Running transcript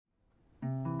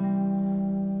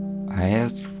I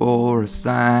asked for a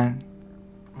sign.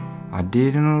 I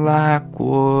didn't like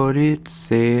what it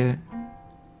said.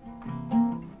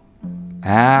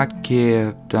 I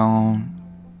kept on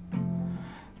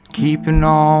keeping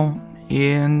on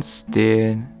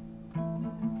instead.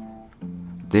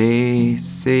 They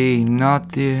say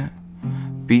nothing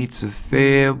beats a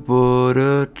fair but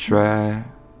a try.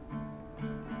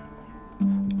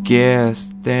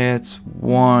 Guess that's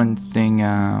one thing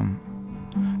I'm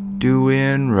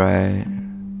doing right.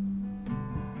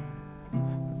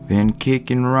 Been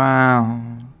kicking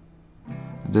round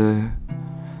the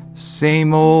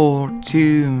same old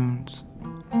tunes,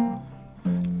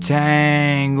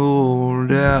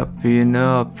 tangled up in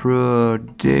a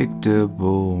predictable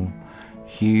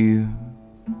hue.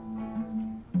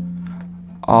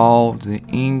 All the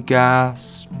ink I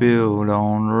spilled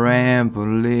on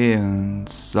rambling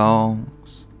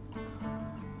songs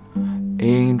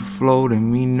ain't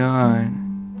floating me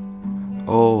none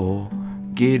or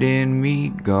getting me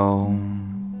gone.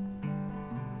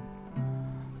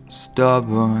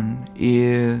 Stubborn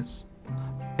is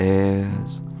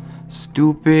as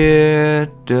stupid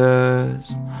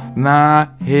as my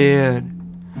head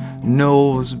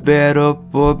knows better,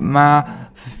 but my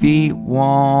feet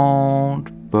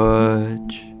won't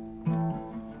budge.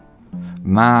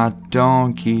 My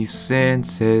donkey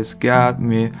sense has got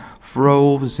me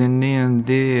frozen in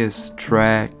this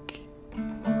track.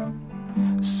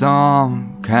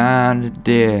 Some kind of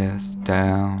death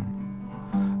down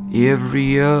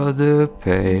every other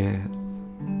path.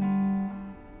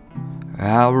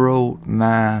 I wrote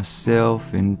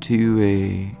myself into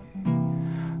a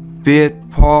bit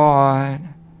part.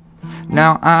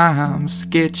 Now I'm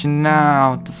sketching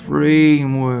out the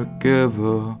framework of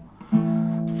a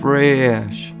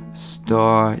fresh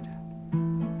start.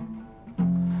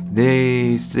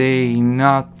 They say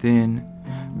nothing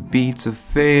beats a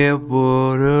fair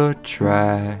but a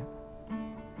try.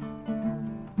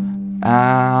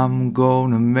 I'm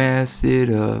gonna mess it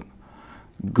up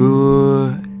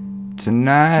good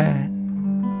tonight.